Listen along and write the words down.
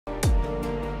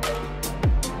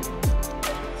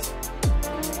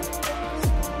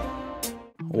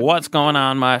What's going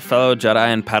on, my fellow Jedi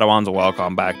and Padawans?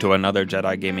 Welcome back to another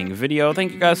Jedi gaming video.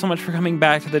 Thank you guys so much for coming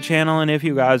back to the channel, and if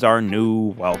you guys are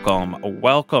new,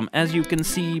 welcome. As you can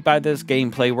see by this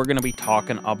gameplay, we're going to be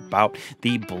talking about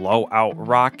the Blowout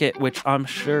rocket, which I'm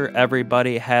sure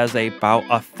everybody has about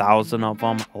 1,000 of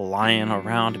them lying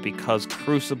around because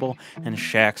Crucible and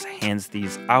Shaxx hands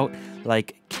these out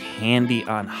like candy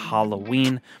on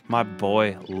Halloween. My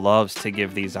boy loves to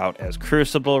give these out as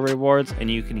Crucible rewards,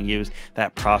 and you can use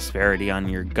that prosperity on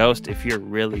your ghost if you're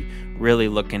really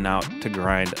looking out to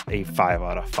grind a 5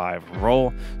 out of 5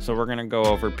 roll. So we're gonna go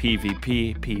over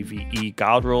PvP, PvE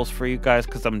God Rolls for you guys,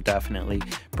 because I'm definitely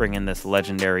bringing this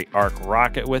legendary arc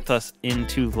rocket with us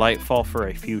into Lightfall for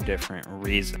a few different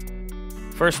reasons.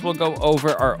 First, we'll go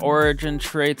over our origin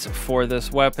traits for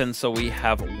this weapon. So we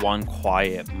have One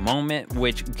Quiet Moment,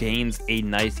 which gains a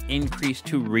nice increase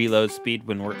to reload speed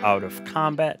when we're out of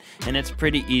combat, and it's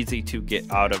pretty easy to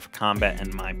get out of combat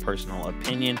in my personal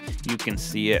opinion. You can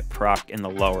see it proc in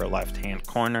the lower left hand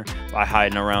corner by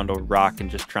hiding around a rock and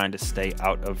just trying to stay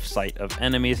out of sight of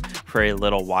enemies for a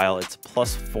little while. It's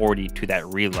plus 40 to that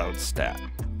reload stat.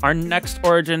 Our next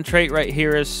origin trait right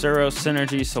here is Seraph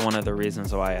Synergy. So one of the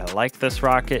reasons why I like this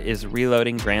rocket is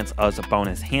reloading grants us a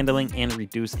bonus handling and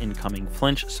reduce incoming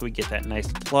flinch. So we get that nice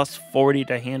plus 40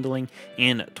 to handling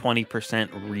and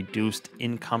 20% reduced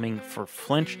incoming for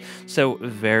flinch. So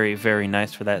very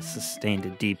nice for that sustained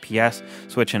DPS.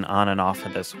 Switching on and off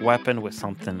of this weapon with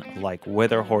something like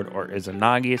Witherhoard or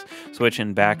Izanagi's.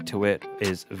 Switching back to it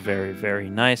is very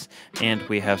nice. And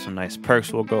we have some nice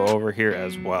perks we'll go over here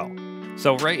as well.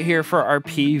 So right here for our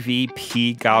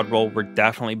PvP God Roll, we're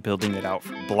definitely building it out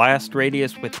for blast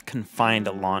radius with confined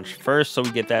launch first. So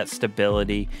we get that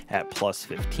stability at plus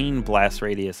 15, blast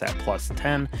radius at plus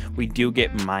 10. We do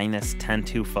get minus 10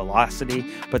 to velocity,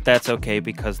 but that's okay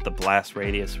because the blast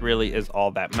radius really is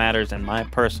all that matters in my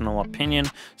personal opinion.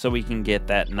 So we can get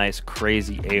that nice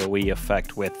crazy AoE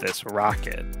effect with this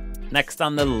rocket. Next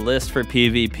on the list for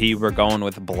PvP, we're going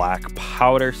with Black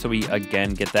Powder. So we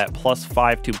again get that plus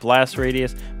 5 to blast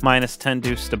radius, minus 10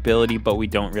 to stability, but we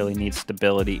don't really need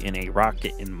stability in a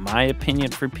rocket in my opinion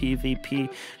for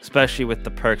PvP, especially with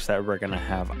the perks that we're going to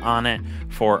have on it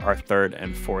for our third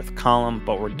and fourth column.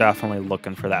 But we're definitely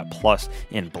looking for that plus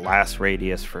in blast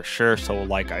radius for sure. So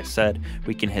like I said,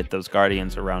 we can hit those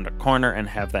guardians around a corner and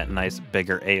have that nice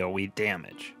bigger AoE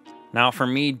damage. Now for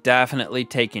me, definitely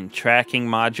taking tracking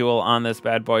module on this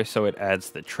bad boy, so it adds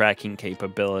the tracking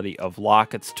capability of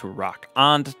lockets to rock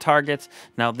onto targets.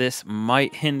 Now this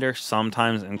might hinder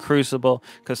sometimes in Crucible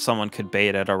because someone could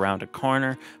bait it around a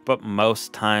corner, but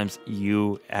most times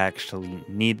you actually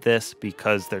need this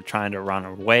because they're trying to run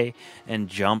away and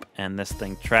jump, and this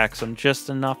thing tracks them just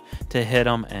enough to hit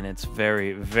them, and it's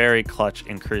very clutch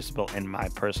in Crucible in my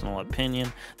personal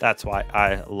opinion. That's why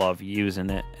I love using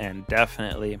it, and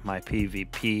definitely my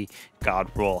PvP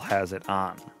God Roll has it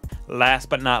on. Last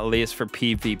but not least for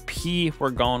PvP,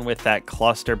 we're going with that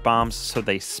cluster bombs. So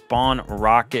they spawn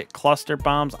rocket cluster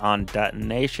bombs on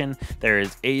detonation. There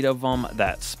is 8 of them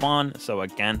that spawn. So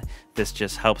again, this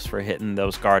just helps for hitting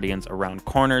those guardians around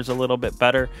corners a little bit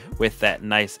better with that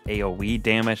nice AoE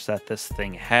damage that this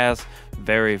thing has.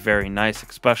 Very nice,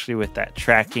 especially with that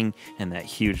tracking and that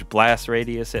huge blast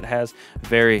radius it has.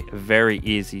 Very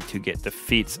easy to get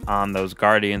defeats on those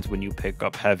guardians when you pick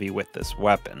up heavy with this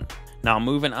weapon. Now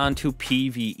moving on to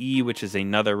PvE, which is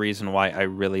another reason why I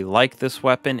really like this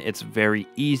weapon. It's very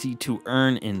easy to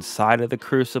earn inside of the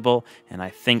Crucible, and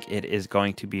I think it is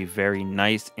going to be very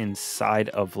nice inside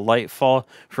of Lightfall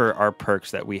for our perks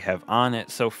that we have on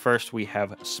it. So first we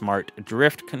have Smart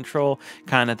Drift Control,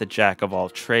 kind of the jack of all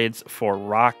trades for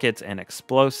rockets and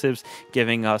explosives,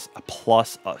 giving us a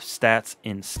plus of stats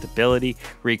in stability,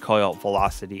 recoil,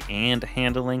 velocity, and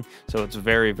handling. So it's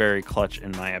very clutch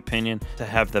in my opinion to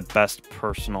have the best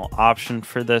personal option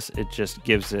for this. It just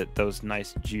gives it those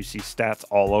nice juicy stats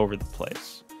all over the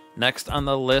place. Next on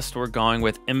the list, we're going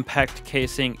with Impact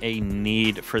Casing, a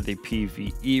need for the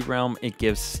PvE realm. It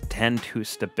gives 10 to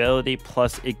stability,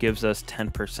 plus it gives us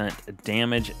 10%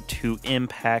 damage to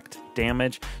impact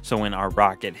damage. So when our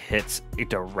rocket hits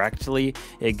directly,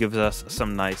 it gives us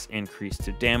some nice increase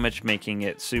to damage, making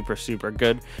it super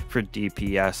good for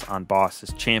DPS on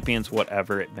bosses, champions,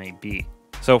 whatever it may be.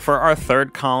 So for our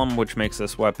third column, which makes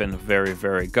this weapon very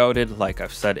goated, like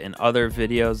I've said in other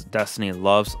videos, Destiny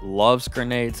loves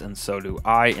grenades, and so do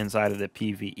I inside of the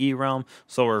PvE realm.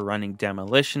 So we're running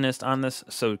Demolitionist on this,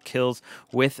 so kills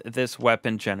with this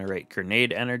weapon generate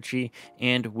grenade energy,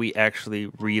 and we actually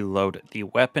reload the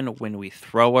weapon when we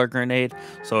throw a grenade.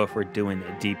 So if we're doing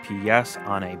a DPS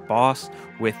on a boss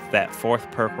with that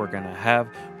fourth perk we're gonna have,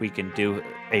 we can do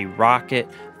a rocket,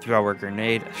 throw a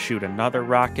grenade, shoot another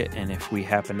rocket, and if we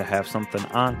happen to have something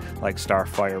on, like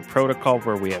Starfire Protocol,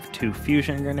 where we have 2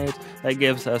 fusion grenades, that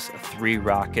gives us 3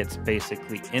 rockets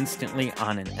basically instantly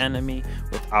on an enemy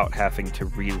without having to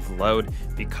reload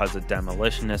because of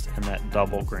Demolitionist and that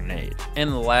double grenade.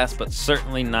 And last but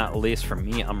certainly not least for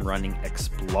me, I'm running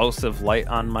Explosive Light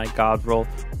on my God roll.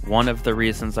 One of the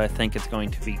reasons I think it's going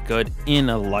to be good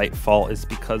in a Lightfall is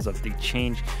because of the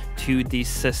change to the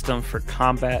system for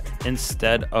combat.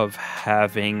 Instead of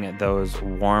having those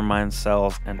Warmind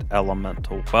cells and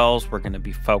elemental wells, we're going to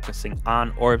be focusing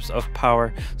on Orbs of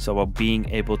Power, so being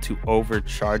able to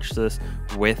overcharge this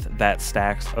with that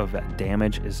stacks of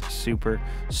damage is super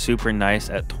nice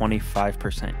at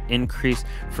 25% increase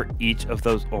for each of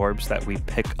those orbs that we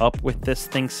pick up with this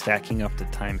thing, stacking up to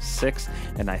 ×6.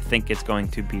 And I think it's going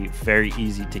to be very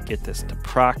easy to get this to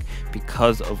proc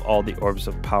because of all the Orbs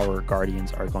of Power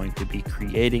Guardians are going to be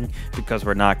creating, because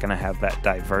we're not going to have that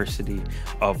diversity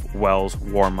of wells,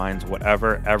 war mines,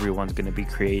 whatever. Everyone's going to be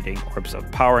creating Orbs of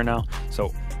Power now,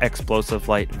 so Explosive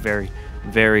Light,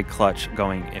 very clutch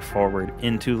going forward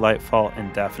into Lightfall,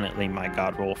 and definitely my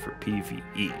God roll for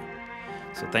PvE.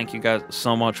 So thank you guys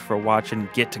so much for watching.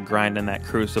 Get to grinding that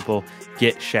Crucible,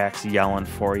 get Shaxx yelling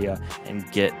for you, and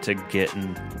get to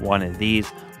getting one of these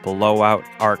Blowout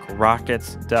arc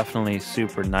rockets. Definitely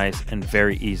super nice and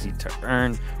very easy to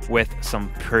earn with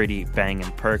some pretty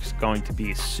banging perks. Going to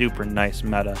be super nice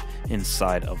meta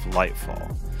inside of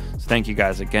Lightfall. So thank you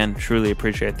guys again, truly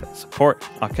appreciate that support.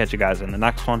 I'll catch you guys in the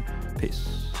next one.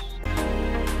 Peace.